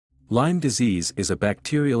Lyme disease is a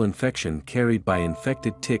bacterial infection carried by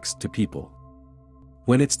infected ticks to people.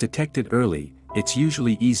 When it's detected early, it's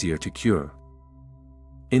usually easier to cure.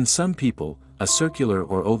 In some people, a circular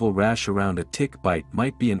or oval rash around a tick bite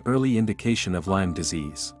might be an early indication of Lyme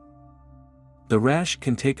disease. The rash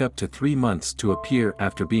can take up to 3 months to appear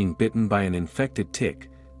after being bitten by an infected tick,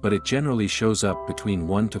 but it generally shows up between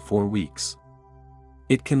 1 to 4 weeks.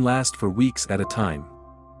 It can last for weeks at a time.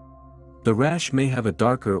 The rash may have a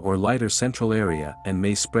darker or lighter central area and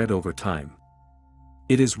may spread over time.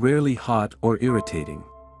 It is rarely hot or irritating.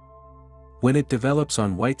 When it develops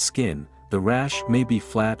on white skin, the rash may be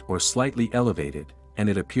flat or slightly elevated, and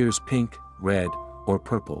it appears pink, red, or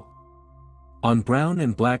purple. On brown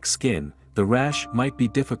and black skin, the rash might be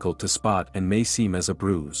difficult to spot and may seem as a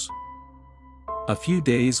bruise. A few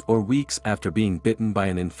days or weeks after being bitten by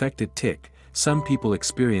an infected tick, some people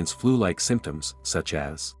experience flu-like symptoms, such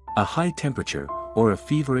as a high temperature, or a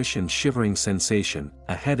feverish and shivering sensation,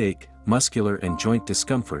 a headache, muscular and joint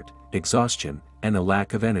discomfort, exhaustion, and a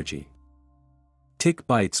lack of energy. Tick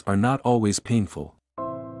bites are not always painful.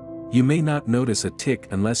 You may not notice a tick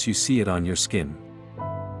unless you see it on your skin.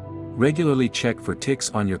 Regularly check for ticks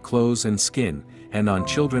on your clothes and skin, and on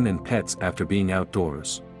children and pets after being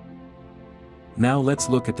outdoors. Now let's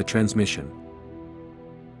look at the transmission.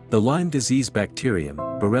 The Lyme disease bacterium,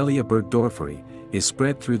 Borrelia burgdorferi, is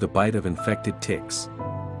spread through the bite of infected ticks.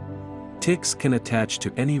 Ticks can attach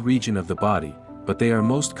to any region of the body, but they are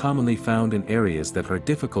most commonly found in areas that are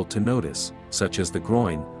difficult to notice, such as the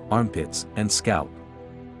groin, armpits, and scalp.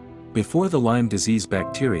 Before the Lyme disease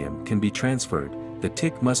bacterium can be transferred, the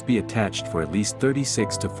tick must be attached for at least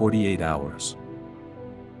 36 to 48 hours.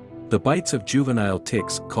 The bites of juvenile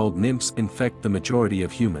ticks called nymphs infect the majority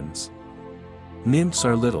of humans. Nymphs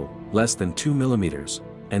are little, less than 2 millimeters,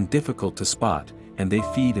 and difficult to spot, and they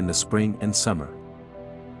feed in the spring and summer.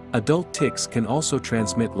 Adult ticks can also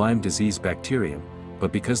transmit Lyme disease bacterium,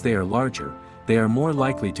 but because they are larger, they are more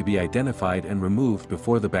likely to be identified and removed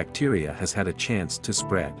before the bacteria has had a chance to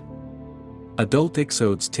spread. Adult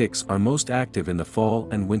Ixodes ticks are most active in the fall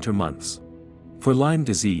and winter months. For Lyme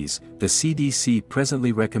disease, the CDC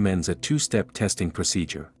presently recommends a 2-step testing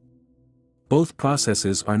procedure. Both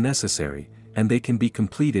processes are necessary, and they can be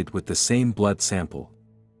completed with the same blood sample.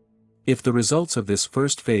 If the results of this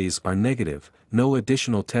first phase are negative, no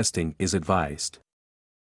additional testing is advised.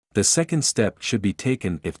 The second step should be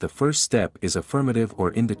taken if the first step is affirmative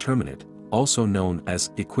or indeterminate, also known as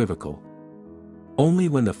equivocal. Only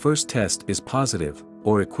when the first test is positive,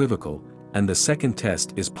 or equivocal, and the second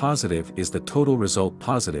test is positive is the total result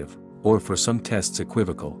positive, or for some tests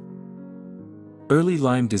equivocal. Early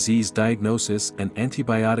Lyme disease diagnosis and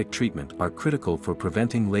antibiotic treatment are critical for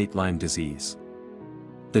preventing late Lyme disease.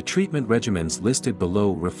 The treatment regimens listed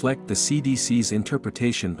below reflect the CDC's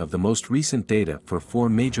interpretation of the most recent data for 4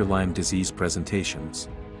 major Lyme disease presentations: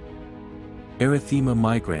 erythema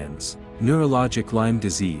migrans, neurologic Lyme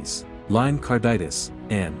disease, Lyme carditis,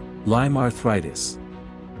 and Lyme arthritis.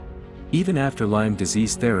 Even after Lyme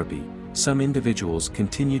disease therapy, some individuals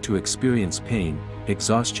continue to experience pain,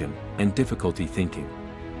 exhaustion, and difficulty thinking.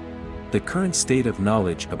 The current state of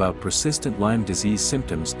knowledge about persistent Lyme disease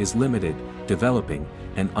symptoms is limited, developing,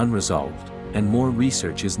 and unresolved, and more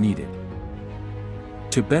research is needed.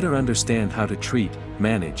 To better understand how to treat,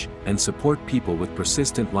 manage, and support people with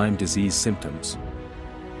persistent Lyme disease symptoms.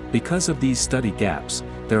 Because of these study gaps,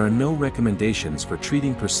 there are no recommendations for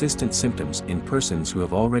treating persistent symptoms in persons who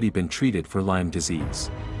have already been treated for Lyme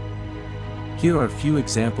disease. Here are a few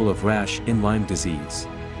examples of rash in Lyme disease.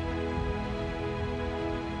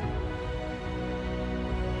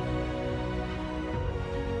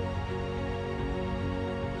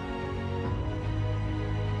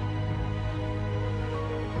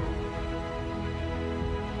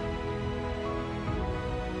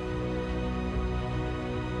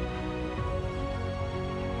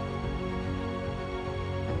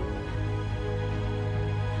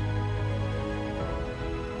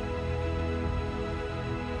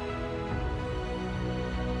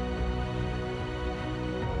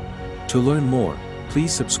 To learn more,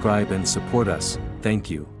 please subscribe and support us. Thank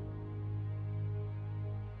you.